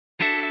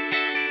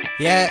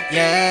Yeah,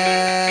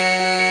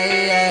 yeah,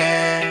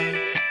 yeah.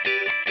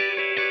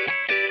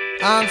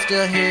 I'm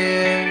still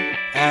here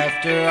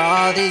after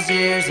all these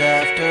years,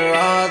 after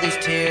all these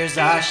tears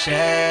I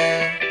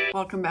shed.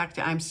 Welcome back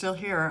to I'm Still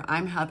Here.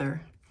 I'm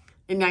Heather.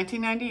 In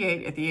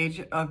 1998, at the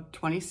age of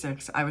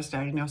 26, I was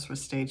diagnosed with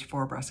stage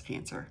 4 breast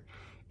cancer.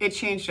 It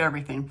changed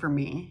everything for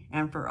me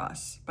and for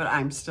us, but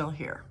I'm still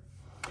here.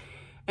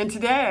 And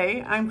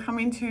today I'm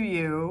coming to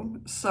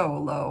you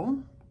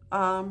solo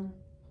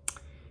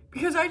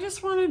because I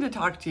just wanted to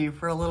talk to you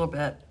for a little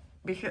bit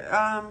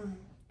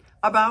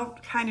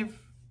about kind of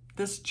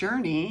this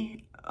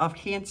journey of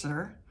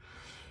cancer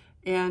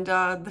and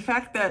the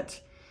fact that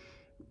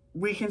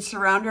we can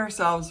surround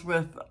ourselves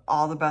with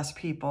all the best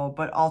people,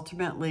 but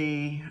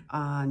ultimately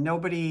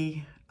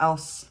nobody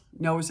else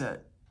knows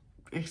it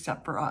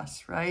except for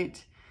us,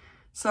 right?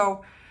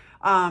 So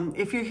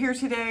if you're here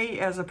today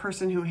as a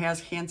person who has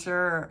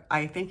cancer,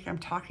 I think I'm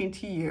talking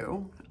to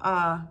you.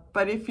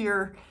 But if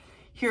you're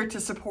here to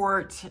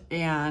support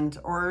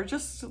or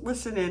just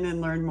listen in and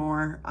learn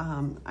more,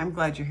 I'm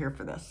glad you're here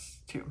for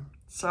this too.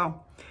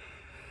 So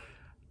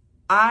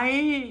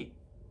I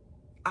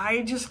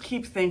just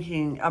keep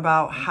thinking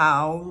about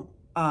how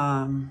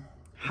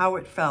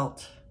it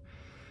felt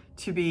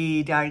to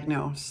be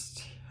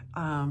diagnosed.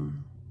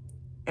 When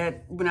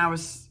I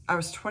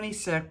was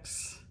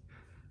 26,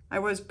 I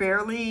was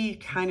barely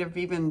kind of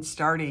even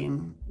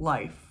starting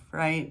life,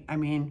 right? I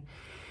mean,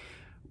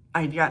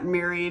 I'd gotten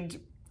married.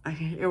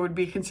 It would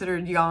be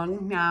considered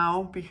young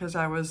now because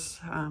I was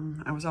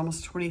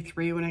almost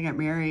 23 when I got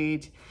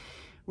married.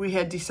 We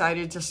had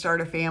decided to start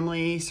a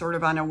family sort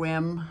of on a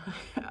whim.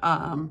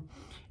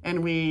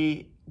 And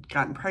we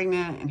gotten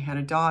pregnant and had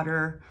a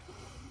daughter.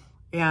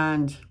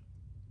 And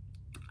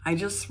I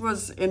just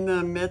was in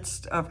the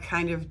midst of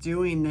kind of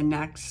doing the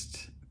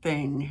next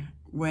thing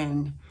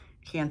when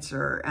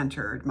cancer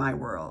entered my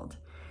world.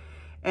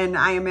 And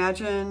I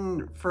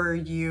imagine for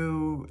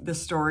you, the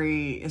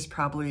story is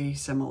probably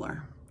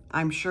similar.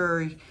 I'm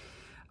sure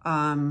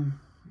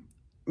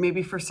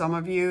maybe for some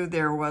of you,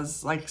 there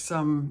was like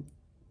some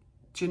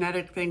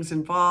genetic things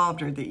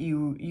involved or that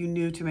you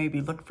knew to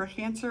maybe look for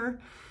cancer.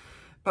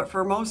 But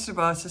for most of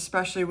us,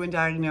 especially when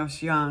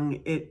diagnosed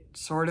young, it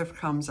sort of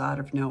comes out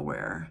of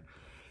nowhere.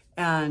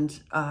 And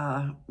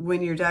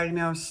when you're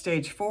diagnosed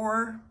stage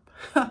 4,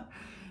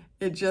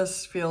 it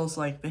just feels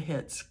like the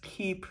hits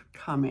keep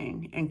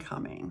coming and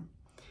coming.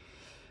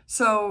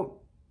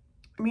 So,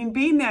 I mean,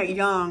 being that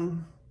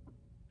young,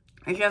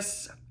 I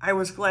guess I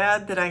was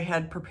glad that I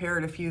had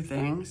prepared a few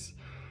things.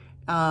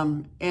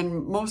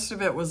 And most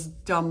of it was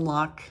dumb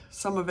luck.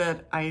 Some of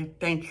it, I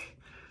think,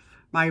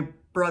 my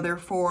brother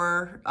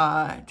for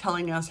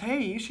telling us,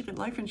 hey, you should get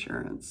life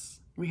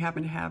insurance. We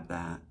happen to have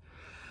that.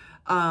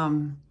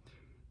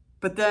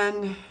 But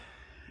then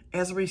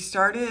as we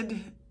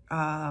started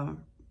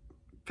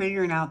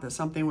figuring out that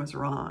something was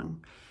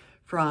wrong,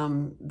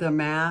 from the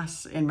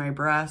mass in my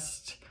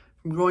breast,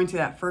 from going to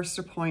that first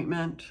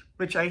appointment,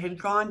 which I had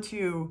gone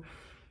to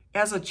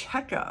as a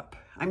checkup.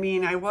 I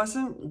mean, I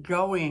wasn't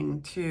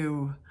going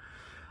to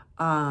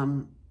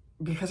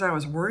because I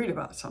was worried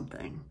about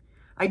something.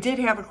 I did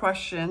have a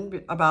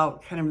question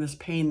about kind of this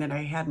pain that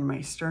I had in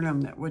my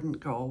sternum that wouldn't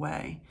go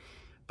away,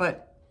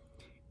 but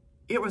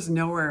it was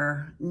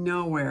nowhere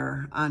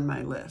on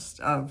my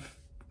list of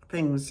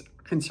things,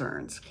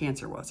 concerns.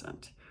 Cancer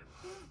wasn't.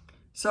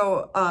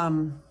 So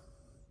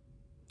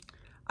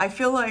I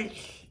feel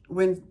like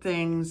when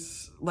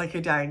things like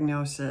a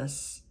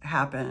diagnosis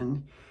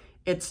happen,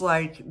 it's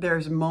like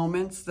there's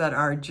moments that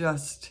are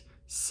just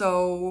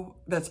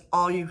that's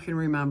all you can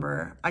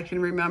remember. I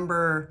can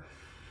remember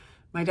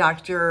my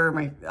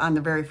doctor on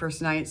the very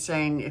first night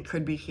saying it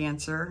could be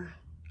cancer.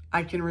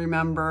 I can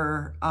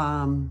remember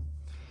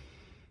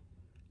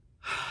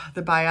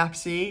the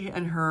biopsy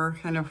and her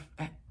kind of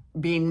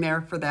being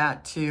there for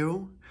that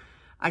too.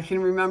 I can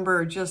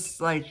remember just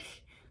like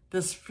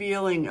this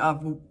feeling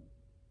of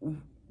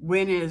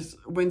when's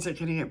it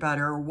going to get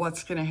better?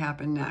 What's going to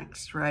happen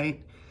next,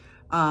 right?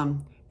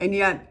 And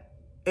yet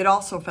it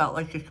also felt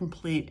like a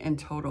complete and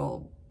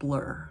total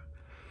blur.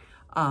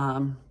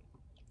 I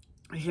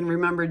can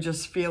remember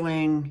just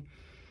feeling,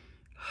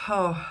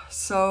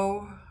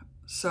 so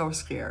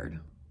scared.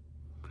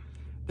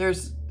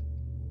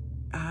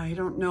 I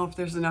don't know if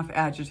there's enough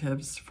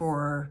adjectives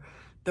for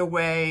the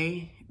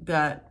way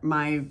that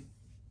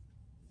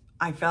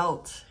I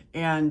felt.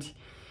 And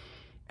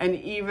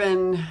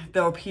even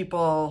though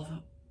people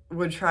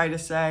would try to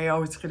say,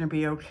 oh, it's going to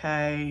be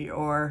okay,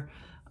 or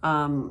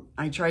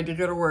I tried to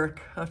go to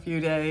work a few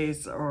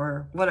days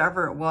or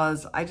whatever it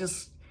was,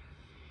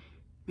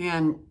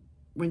 man,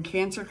 when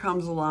cancer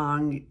comes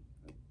along,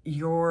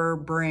 your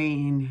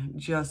brain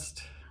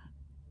just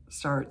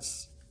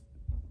starts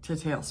to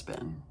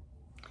tailspin.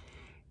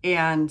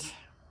 And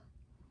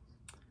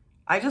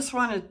I just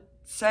want to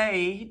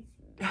say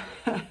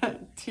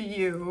to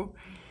you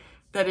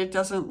that it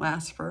doesn't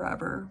last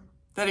forever,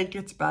 that it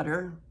gets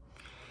better,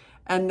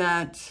 and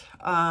that,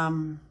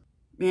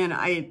 man,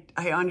 I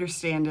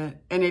understand it.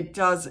 And it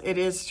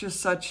is just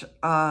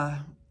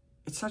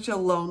it's such a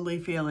lonely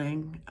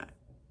feeling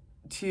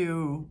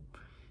to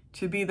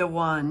be the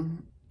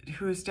one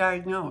who's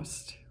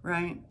diagnosed,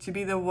 right? To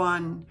be the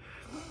one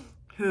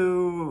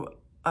who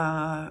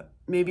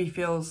maybe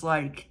feels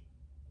like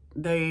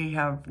they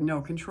have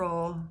no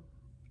control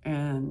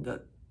and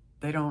that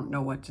they don't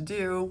know what to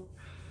do.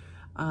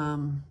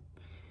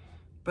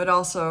 But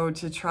also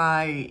to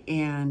try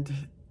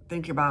and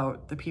think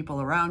about the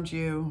people around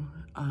you,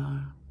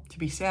 to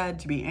be sad,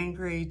 to be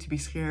angry, to be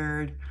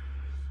scared,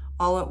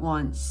 all at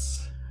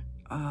once.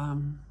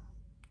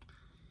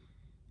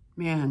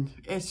 Man,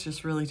 it's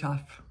just really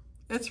tough.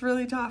 It's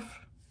really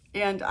tough.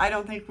 And I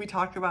don't think we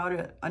talk about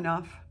it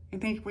enough. I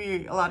think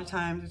a lot of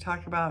times we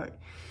talk about,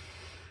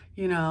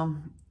 you know,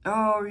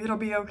 oh, it'll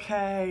be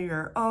okay,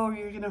 or oh,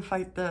 you're gonna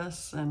fight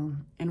this,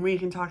 and we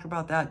can talk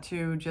about that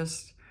too.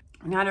 Just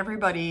not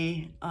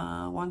everybody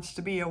wants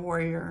to be a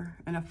warrior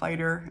and a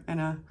fighter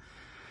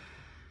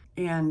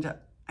and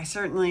I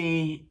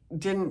certainly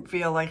didn't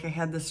feel like I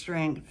had the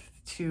strength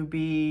to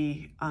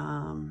be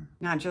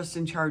not just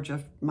in charge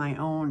of my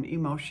own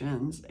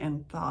emotions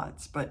and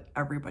thoughts, but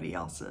everybody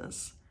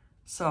else's.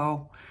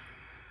 So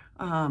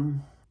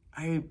when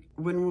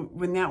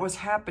that was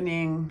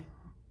happening,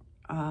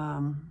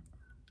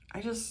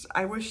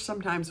 I wish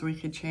sometimes we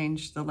could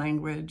change the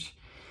language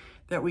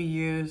that we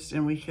used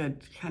and we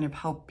could kind of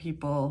help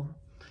people.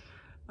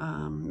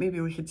 Maybe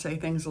we could say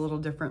things a little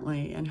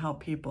differently and help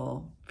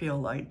people feel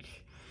like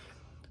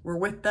we're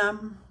with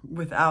them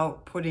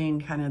without putting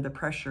kind of the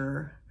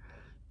pressure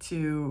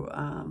to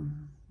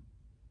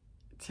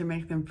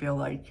make them feel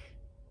like,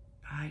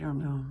 I don't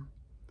know,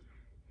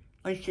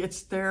 like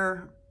it's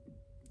their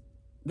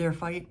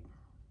fight,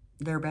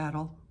 their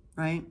battle,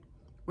 right?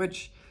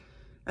 Which,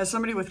 as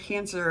somebody with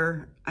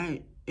cancer,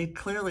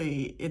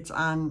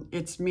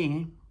 it's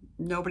me.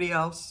 Nobody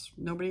else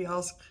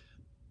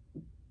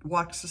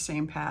walks the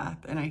same path,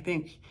 and I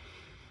think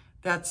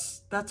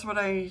that's what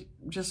I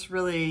just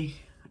really,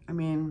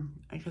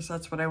 I guess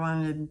that's what I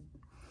wanted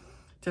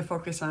to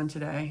focus on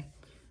today.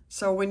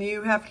 So when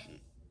you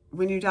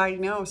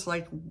diagnose,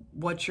 like,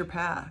 what's your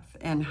path,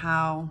 and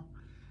how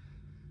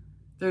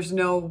there's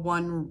no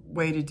one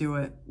way to do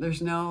it.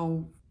 There's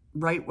no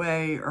right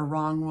way or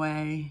wrong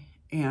way.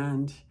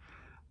 And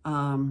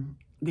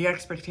the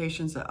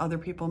expectations that other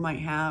people might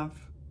have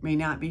may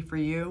not be for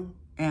you,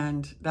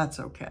 and that's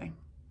okay.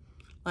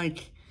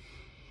 Like,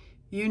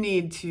 you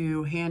need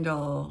to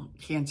handle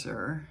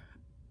cancer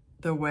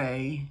the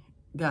way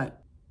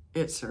that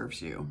it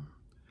serves you.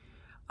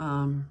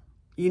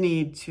 You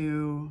need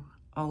to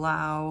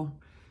allow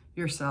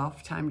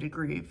yourself time to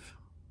grieve,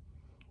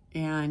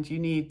 and you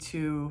need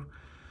to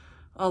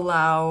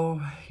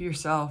allow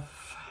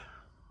yourself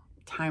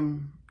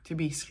time to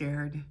be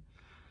scared.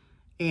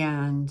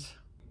 And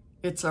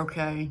it's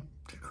okay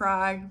to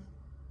cry,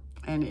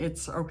 and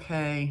it's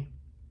okay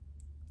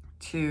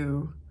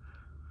to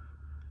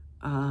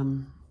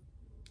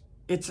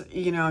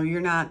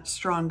you're not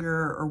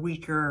stronger or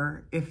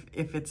weaker if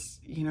it's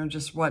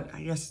just what,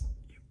 I guess,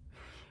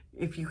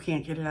 if you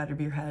can't get it out of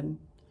your head.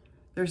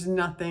 There's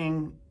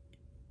nothing,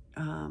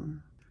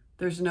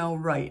 there's no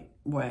right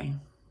way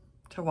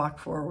to walk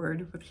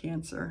forward with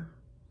cancer.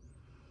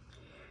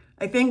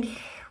 I think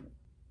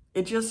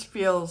it just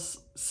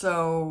feels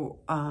so,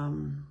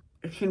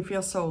 it can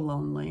feel so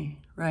lonely,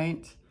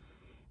 right?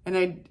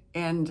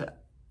 And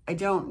I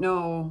don't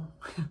know,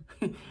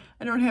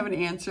 I don't have an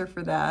answer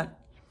for that,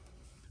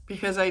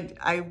 because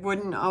I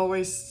wouldn't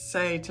always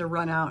say to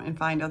run out and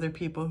find other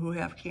people who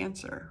have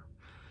cancer,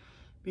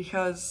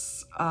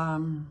 because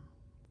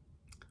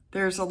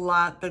there's a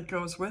lot that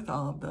goes with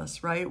all of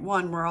this, right?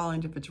 One, we're all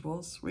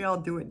individuals. We all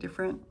do it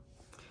different.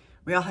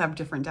 We all have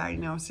different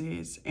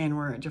diagnoses, and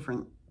we're at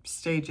different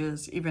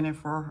stages, even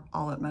if we're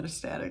all at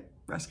metastatic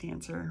breast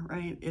cancer,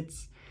 right?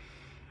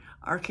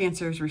 Our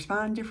cancers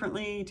respond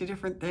differently to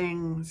different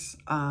things,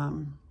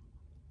 and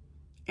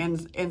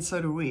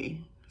so do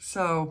we.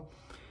 So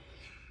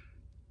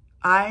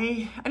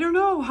I don't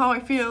know how I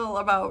feel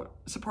about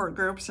support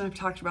groups, and I've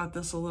talked about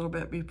this a little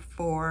bit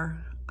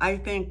before. I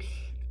think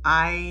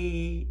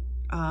I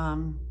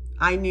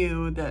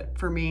knew that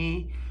for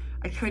me,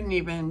 I couldn't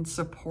even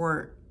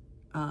support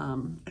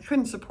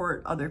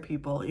other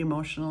people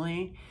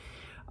emotionally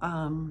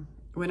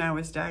when I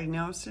was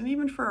diagnosed, and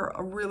even for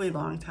a really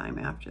long time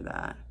after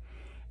that.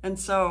 And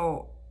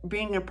so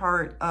being a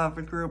part of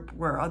a group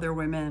where other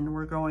women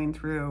were going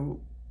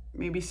through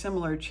maybe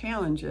similar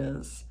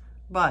challenges,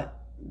 but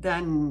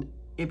then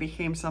it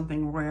became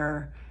something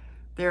where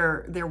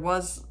there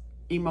was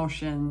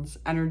emotions,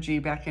 energy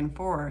back and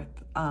forth.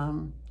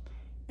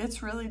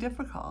 It's really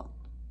difficult.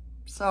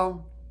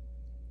 So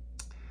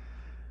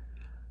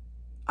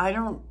I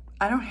don't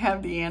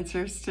have the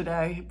answers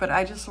today, but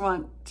I just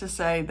want to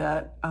say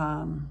that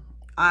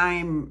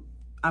I'm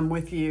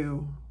with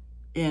you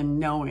in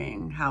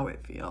knowing how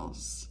it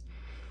feels,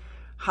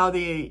 how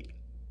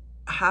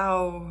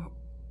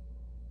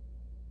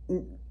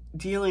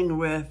dealing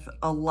with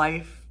a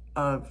life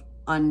of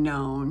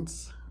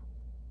unknowns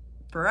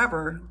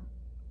forever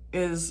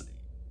is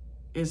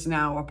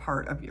now a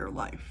part of your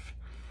life.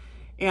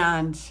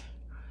 And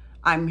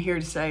I'm here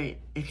to say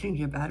it can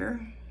get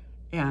better,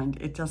 and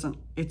it's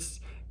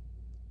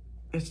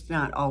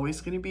not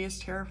always going to be as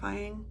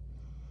terrifying,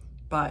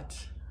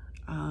 but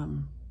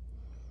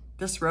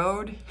this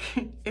road,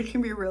 it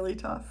can be really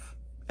tough,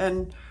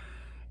 and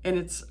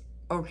it's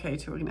okay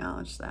to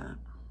acknowledge that.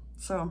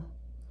 So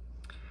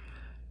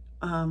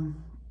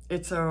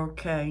it's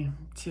okay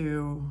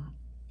to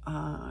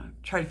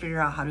try to figure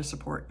out how to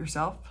support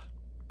yourself,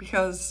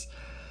 because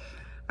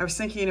I was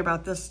thinking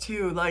about this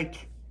too,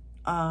 like,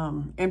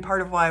 and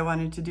part of why I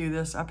wanted to do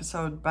this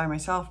episode by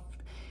myself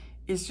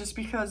is just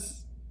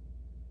because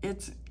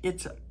it's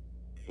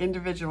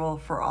individual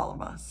for all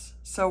of us.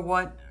 So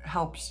what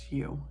helps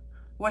you?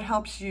 What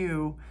helps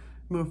you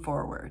move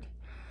forward?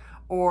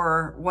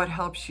 Or what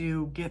helps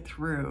you get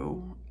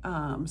through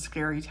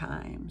scary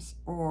times,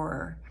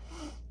 or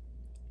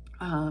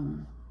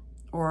all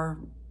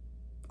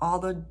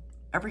the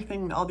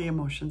everything, all the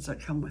emotions that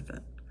come with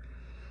it.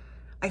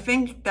 I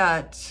think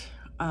that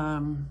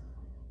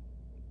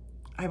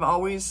I've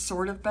always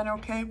sort of been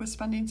okay with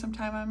spending some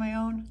time on my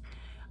own.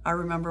 I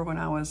remember when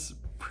I was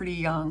pretty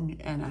young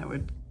and I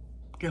would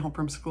get home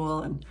from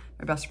school and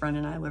my best friend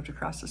and I lived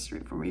across the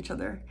street from each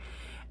other,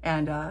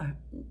 and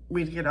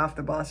we'd get off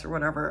the bus or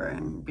whatever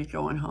and be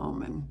going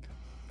home, and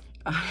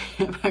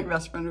my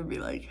best friend would be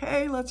like,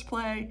 hey, let's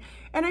play.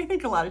 And I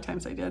think a lot of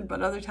times I did,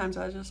 but other times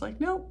I was just like,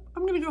 nope,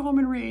 I'm gonna go home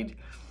and read,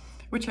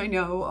 which I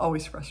know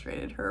always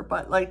frustrated her.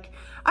 But like,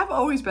 I've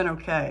always been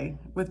okay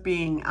with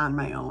being on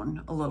my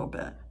own a little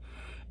bit.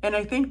 And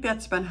I think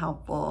that's been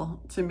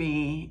helpful to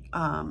me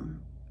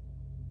and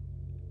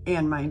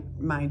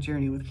my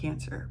journey with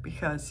cancer,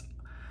 because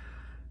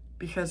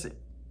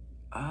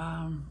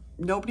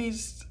nobody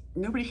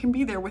can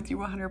be there with you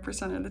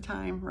 100% of the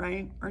time,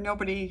 right? Or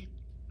nobody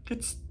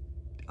gets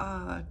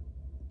to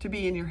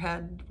be in your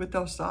head with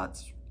those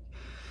thoughts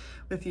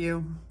with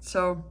you.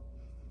 So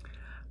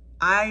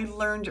I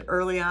learned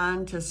early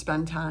on to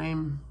spend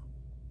time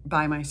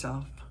by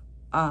myself.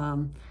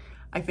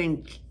 I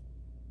think,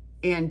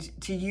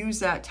 and to use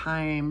that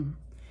time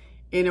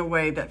in a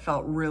way that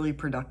felt really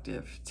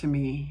productive to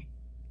me,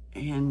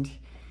 and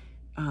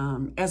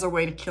as a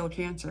way to kill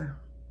cancer.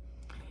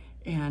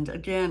 And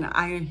again,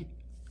 I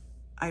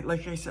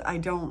like I said, I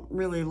don't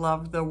really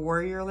love the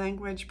warrior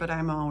language, but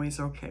I'm always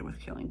okay with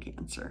killing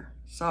cancer.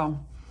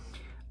 So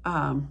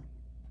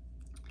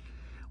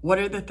what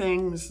are the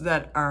things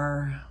that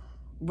are,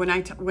 when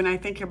I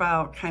think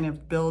about kind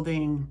of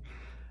building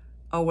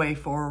a way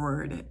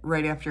forward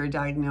right after a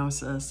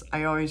diagnosis,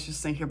 I always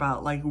just think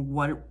about like,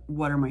 what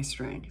are my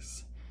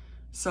strengths?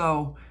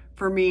 So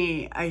for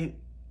me, I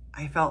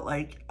felt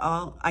like,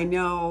 oh, I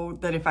know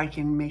that if I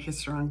can make a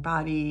strong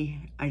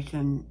body,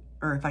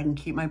 or if I can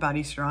keep my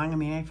body strong. I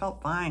mean, I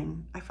felt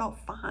fine. I felt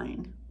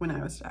fine when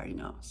I was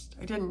diagnosed.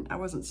 I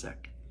wasn't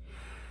sick,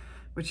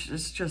 which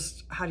is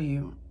just, I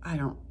don't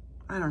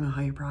know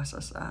how you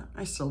process that.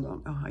 I still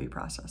don't know how you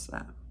process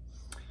that.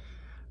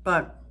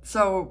 But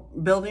so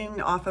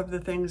building off of the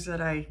things that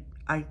I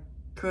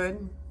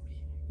could,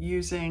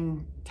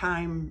 using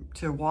time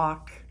to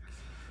walk.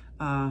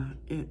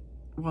 It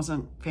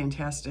wasn't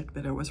fantastic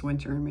that it was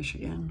winter in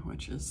Michigan,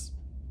 which is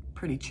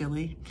pretty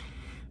chilly,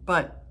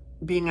 but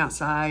being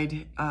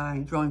outside,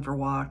 going for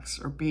walks,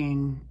 or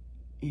being,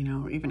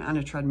 even on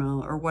a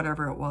treadmill or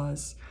whatever it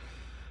was.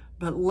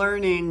 But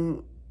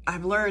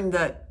I've learned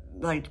that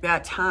like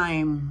that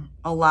time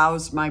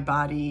allows my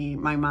body,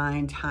 my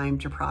mind, time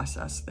to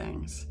process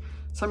things.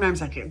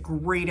 Sometimes I get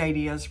great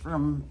ideas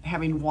from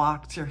having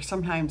walked, or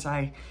sometimes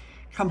I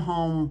come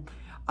home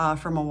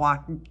from a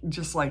walk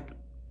just like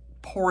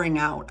pouring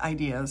out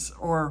ideas,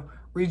 or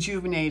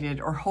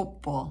rejuvenated, or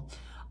hopeful.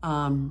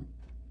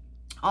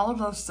 All of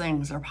those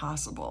things are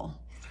possible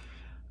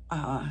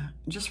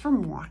just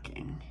from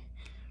walking.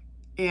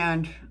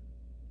 And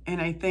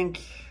I think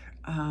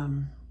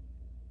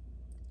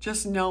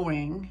just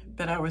knowing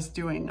that I was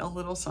doing a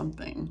little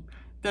something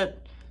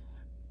that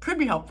could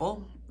be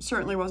helpful,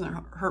 certainly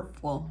wasn't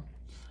hurtful,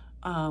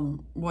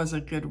 was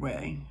a good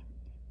way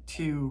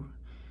to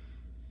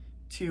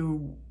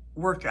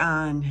work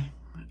on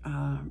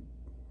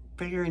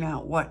figuring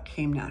out what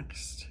came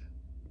next,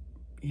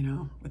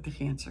 with the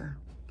cancer.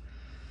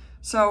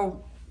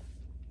 So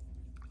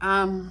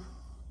I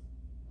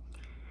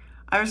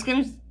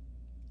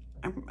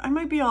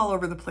might be all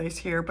over the place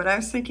here, but I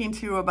was thinking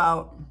too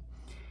about,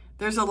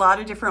 there's a lot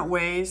of different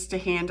ways to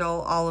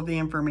handle all of the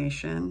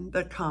information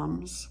that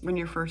comes when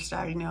you're first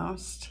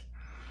diagnosed.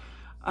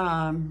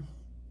 I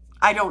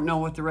don't know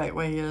what the right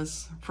way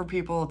is for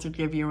people to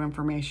give you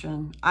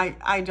information. I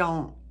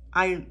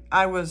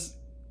was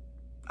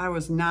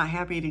not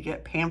happy to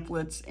get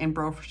pamphlets and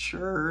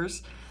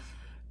brochures,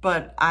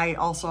 but I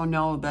also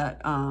know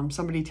that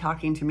somebody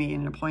talking to me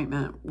in an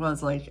appointment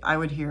was like, I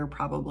would hear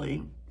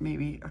probably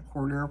maybe a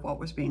quarter of what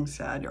was being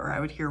said, or I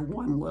would hear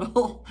one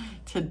little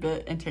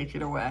tidbit and take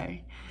it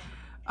away.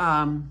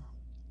 I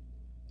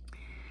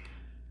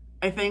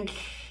think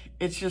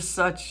it's just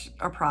such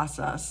a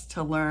process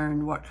to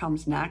learn what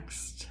comes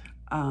next,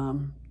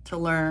 to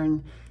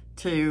learn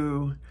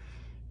to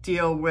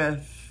deal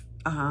with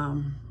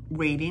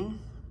waiting,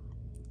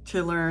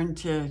 to learn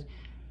to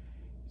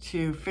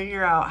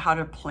figure out how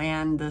to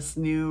plan this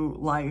new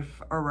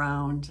life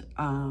around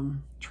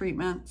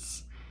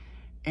treatments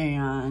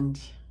and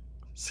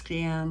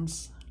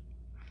scans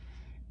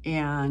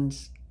and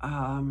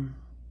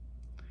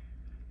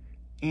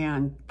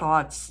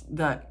thoughts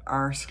that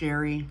are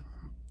scary.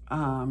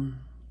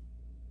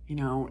 You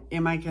know,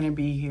 am I going to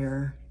be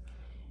here?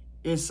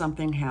 Is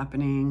something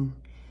happening?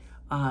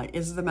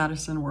 Is the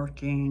medicine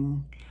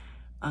working?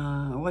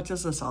 What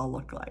does this all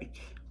look like?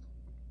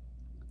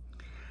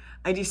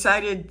 I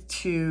decided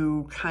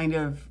to kind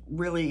of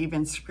really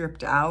even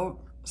script out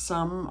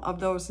some of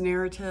those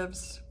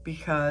narratives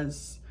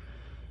because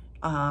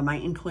my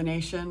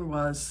inclination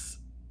was,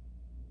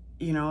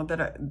 you know,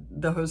 that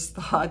those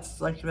thoughts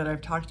like that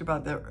I've talked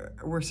about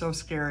that were so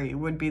scary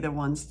would be the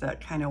ones that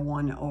kind of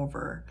won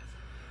over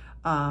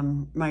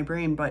my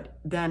brain. But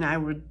then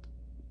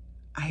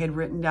I had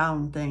written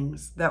down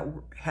things that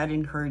had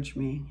encouraged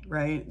me,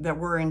 right? That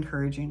were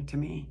encouraging to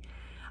me.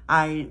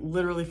 I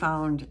literally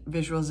found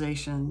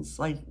visualizations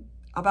like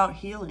about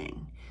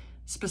healing,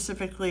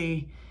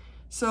 specifically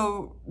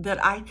so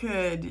that I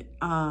could,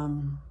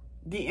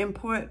 the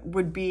input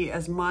would be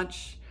as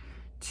much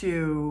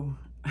to,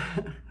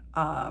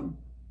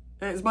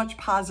 as much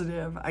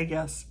positive, I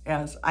guess,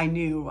 as I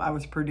knew I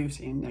was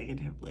producing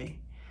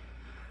negatively.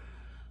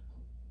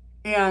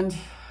 And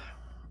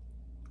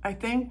I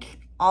think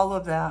all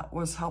of that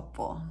was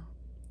helpful.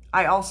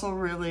 I also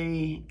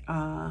really,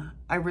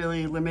 I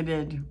really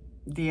limited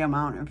the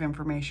amount of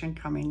information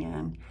coming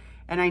in.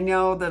 And I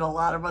know that a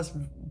lot of us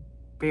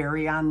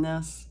vary on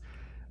this,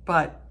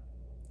 but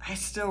I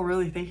still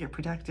really think it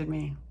protected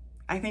me.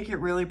 I think it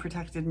really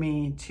protected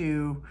me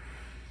to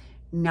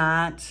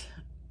not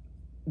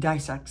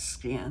dissect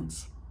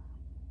scans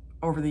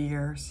over the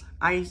years.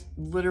 I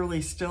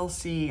literally still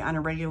see on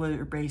a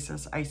regular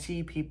basis, I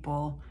see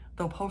people,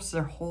 they'll post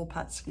their whole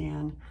PET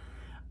scan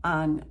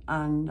on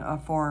a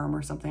forum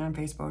or something on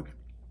Facebook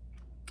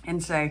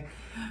and say,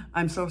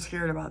 I'm so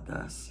scared about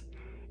this.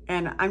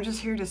 And I'm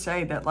just here to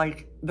say that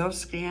like those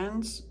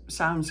scans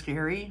sound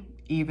scary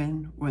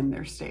even when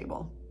they're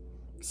stable.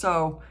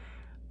 So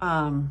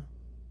I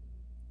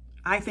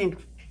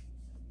think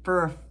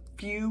for a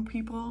few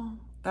people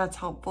that's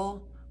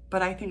helpful,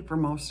 but I think for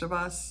most of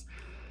us,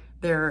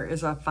 there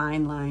is a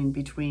fine line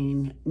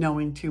between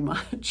knowing too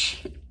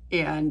much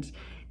and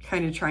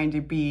kind of trying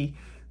to be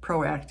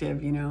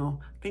proactive, you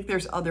know. I think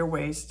there's other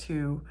ways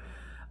to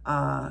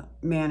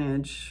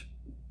manage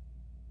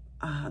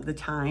the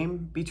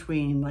time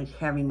between like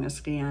having a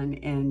scan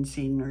and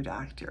seeing your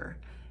doctor.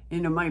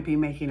 And it might be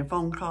making a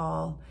phone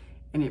call,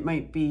 and it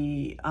might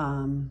be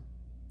actively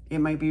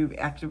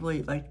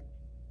like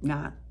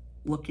not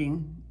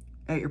looking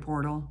at your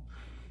portal,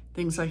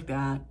 things like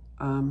that.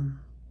 And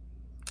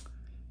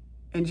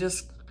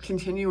just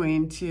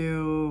continuing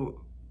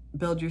to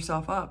build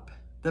yourself up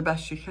the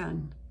best you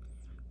can,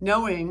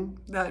 knowing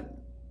that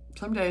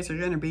some days are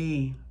going to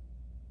be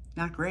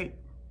not great,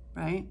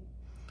 right?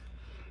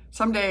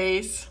 Some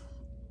days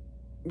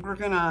we're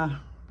going to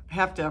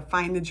have to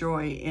find the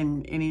joy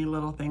in any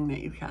little thing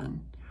that you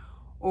can.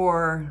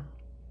 Or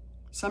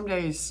some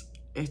days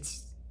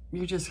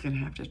you're just going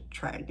to have to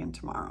try again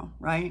tomorrow,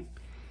 right?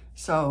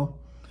 So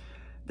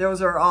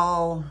those are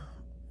all,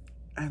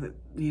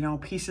 you know,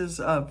 pieces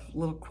of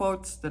little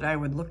quotes that I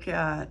would look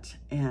at,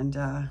 and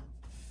I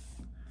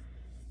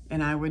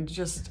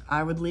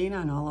would lean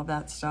on all of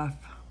that stuff.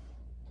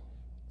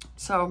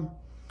 So,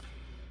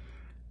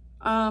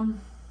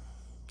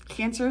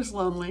 cancer is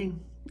lonely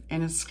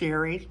and it's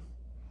scary,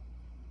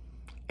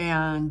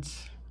 and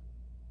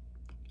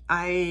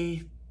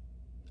I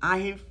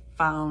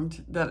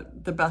found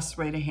that the best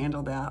way to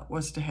handle that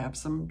was to have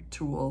some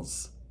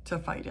tools to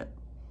fight it,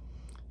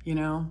 you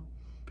know,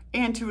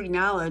 and to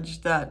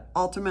acknowledge that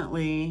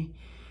ultimately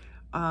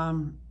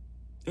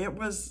it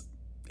was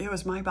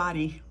my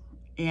body,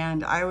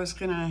 and I was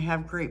gonna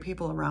have great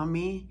people around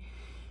me,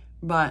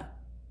 but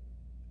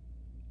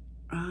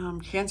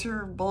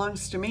cancer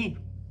belongs to me,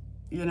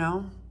 you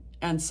know.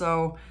 And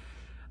so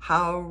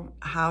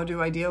how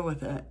do I deal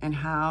with it, and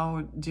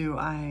how do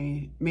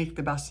I make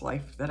the best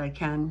life that I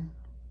can,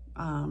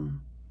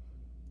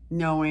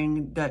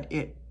 knowing that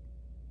it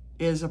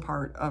is a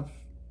part of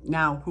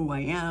now who I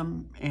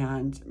am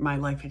and my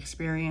life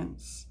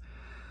experience.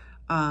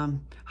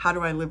 How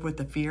do I live with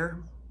the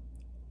fear?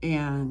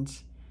 And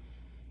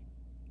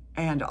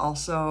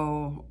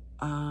also,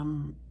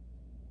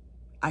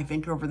 I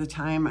think over the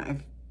time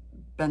I've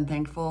been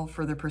thankful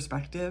for the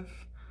perspective.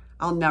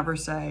 I'll never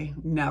say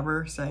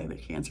that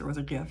cancer was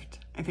a gift.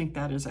 I think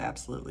that is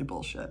absolutely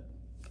bullshit.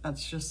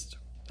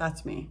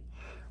 That's me,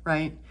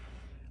 right?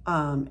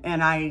 And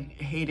I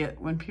hate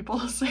it when people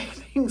say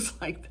things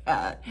like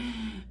that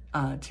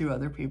to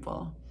other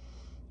people.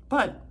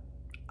 But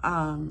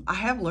I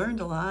have learned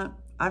a lot.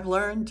 I've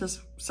learned to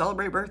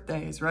celebrate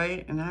birthdays,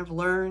 right? And I've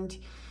learned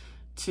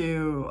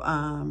to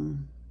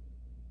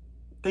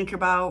think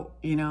about,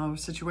 you know,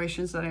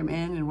 situations that I'm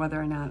in and whether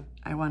or not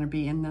I want to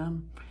be in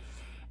them.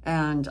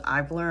 And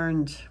I've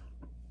learned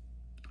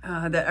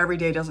that every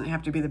day doesn't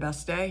have to be the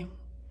best day,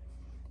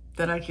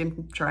 that I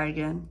can try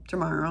again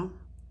tomorrow.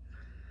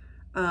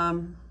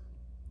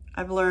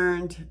 I've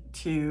learned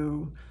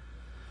to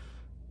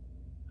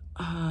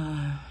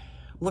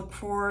look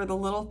for the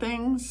little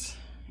things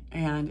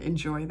and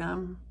enjoy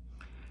them.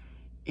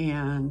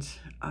 And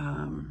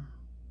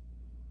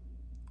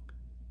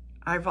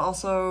I've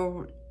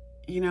also,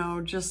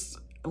 just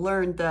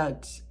learned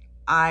that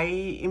I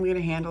am going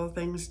to handle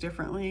things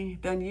differently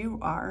than you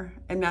are,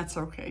 and that's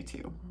okay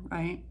too,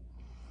 right?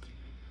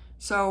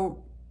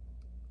 So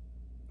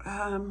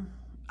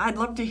I'd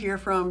love to hear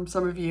from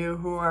some of you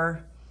who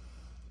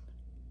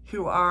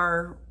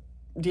are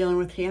dealing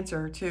with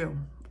cancer too.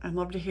 I'd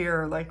love to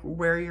hear like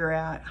where you're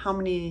at. How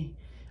many,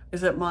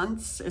 is it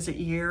months? Is it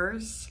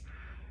years?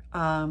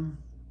 Where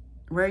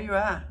are you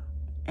at?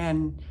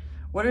 And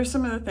what are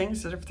some of the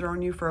things that have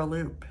thrown you for a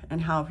loop,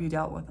 and how have you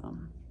dealt with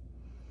them?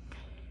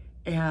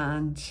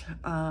 And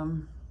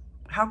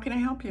how can I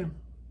help you?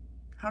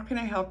 How can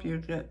I help you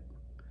get,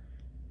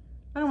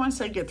 I don't want to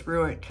say get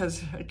through it,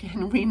 because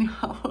again, we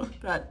know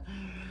that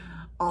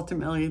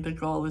ultimately the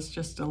goal is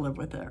just to live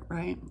with it,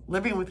 right?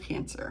 Living with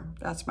cancer,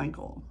 that's my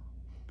goal.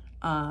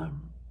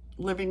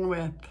 Living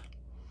with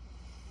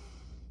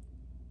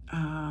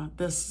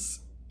this,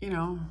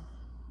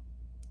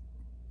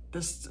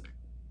 this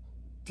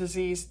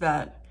disease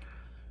that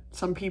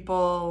some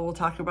people will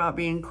talk about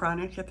being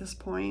chronic at this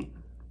point,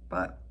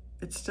 but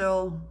it's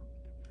still,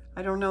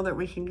 I don't know that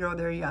we can go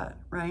there yet,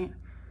 right?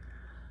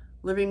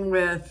 Living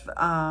with,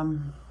 I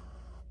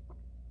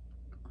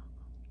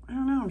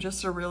don't know,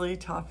 just a really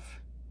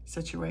tough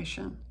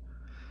situation.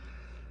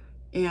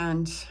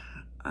 And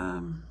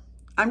I'm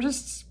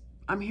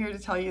here to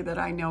tell you that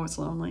I know it's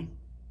lonely,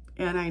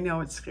 and I know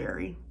it's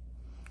scary.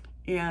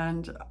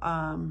 And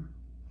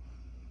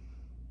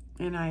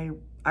I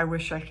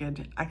wish I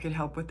could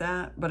help with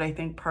that, but I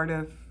think part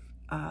of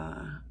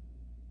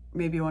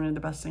maybe one of the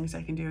best things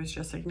I can do is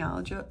just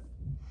acknowledge it.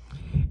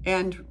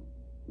 And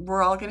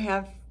we're all going to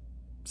have,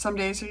 some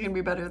days are going to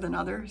be better than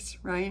others,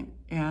 right?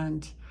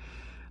 And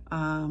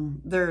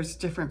there's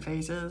different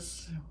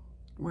phases,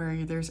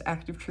 where there's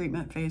active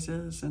treatment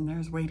phases, and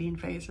there's waiting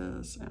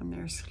phases, and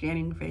there's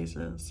scanning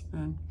phases,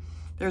 and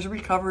there's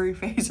recovery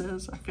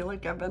phases. I feel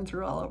like I've been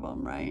through all of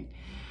them, right?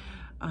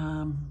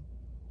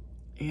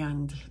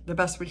 And the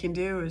best we can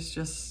do is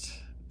just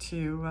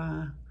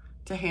to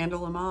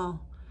handle them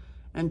all,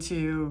 and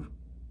to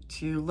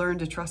learn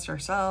to trust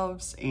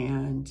ourselves,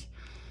 and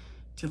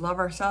to love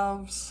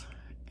ourselves,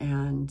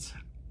 and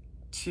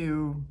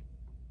to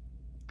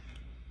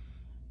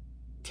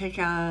take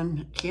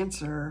on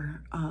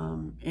cancer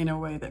in a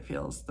way that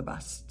feels the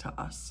best to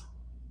us.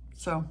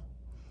 So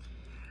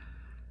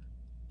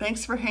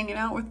thanks for hanging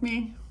out with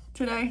me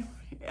today.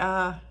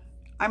 I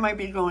might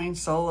be going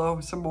solo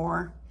some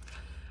more.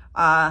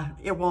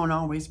 It won't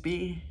always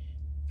be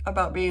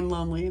about being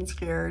lonely and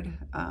scared,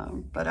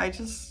 but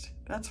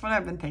that's what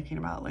I've been thinking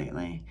about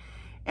lately.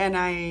 And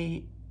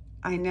I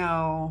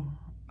know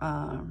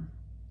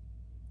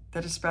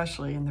that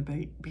especially in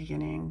the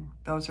beginning,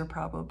 those are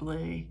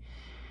probably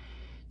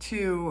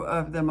two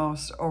of the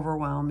most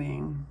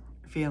overwhelming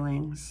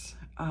feelings.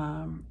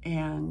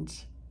 And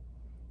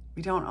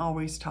we don't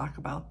always talk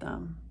about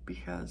them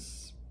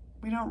because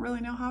we don't really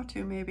know how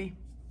to, maybe.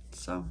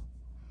 So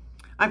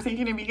I'm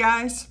thinking of you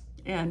guys,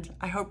 and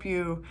I hope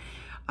you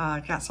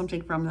got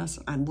something from this.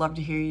 I'd love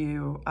to hear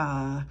you.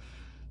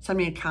 Send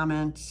me a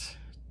comment,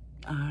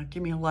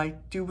 give me a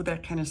like, do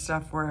that kind of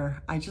stuff,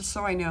 where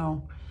so I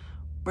know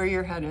where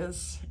your head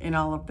is in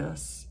all of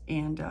this.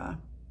 And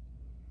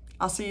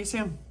I'll see you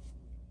soon.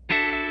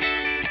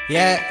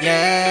 Yeah,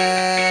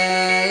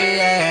 yeah,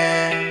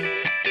 yeah.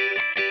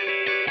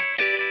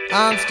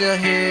 I'm still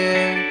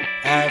here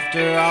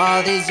after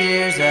all these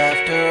years,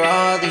 after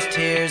all these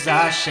tears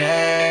I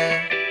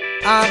shed.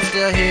 I'm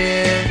still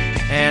here,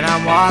 and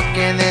I'm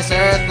walking this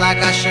earth like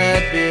I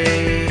should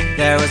be.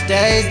 There was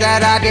days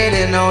that I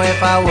didn't know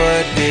if I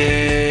would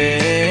be.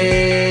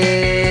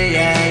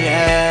 Yeah,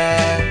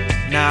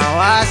 yeah. Now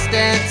I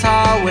stand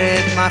tall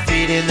with my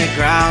feet in the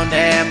ground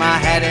and my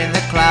head in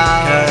the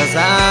clouds, 'cause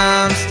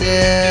I'm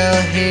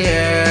still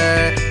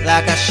here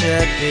like I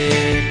should be.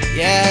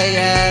 Yeah,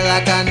 yeah,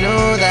 like I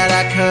knew that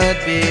I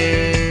could be.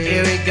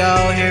 Here we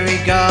go, here we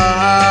go.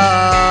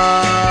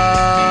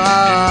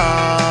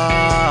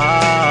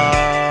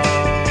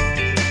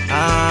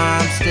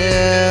 I'm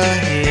still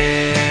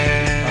here.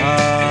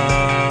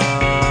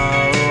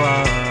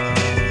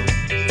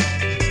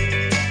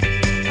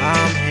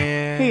 I'm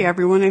here. Hey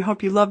everyone, I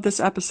hope you loved this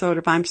episode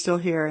of I'm Still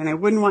Here, and I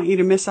wouldn't want you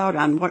to miss out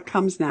on what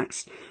comes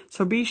next.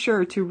 So be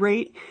sure to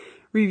rate,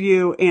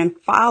 review, and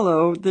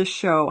follow this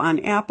show on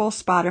Apple,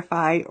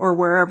 Spotify, or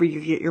wherever you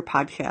get your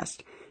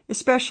podcast,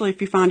 especially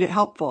if you found it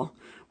helpful.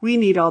 We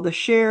need all the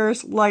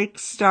shares,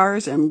 likes,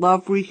 stars, and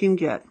love we can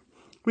get.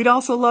 We'd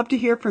also love to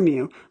hear from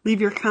you. Leave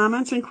your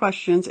comments and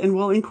questions, and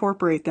we'll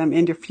incorporate them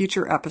into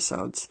future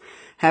episodes.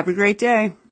 Have a great day.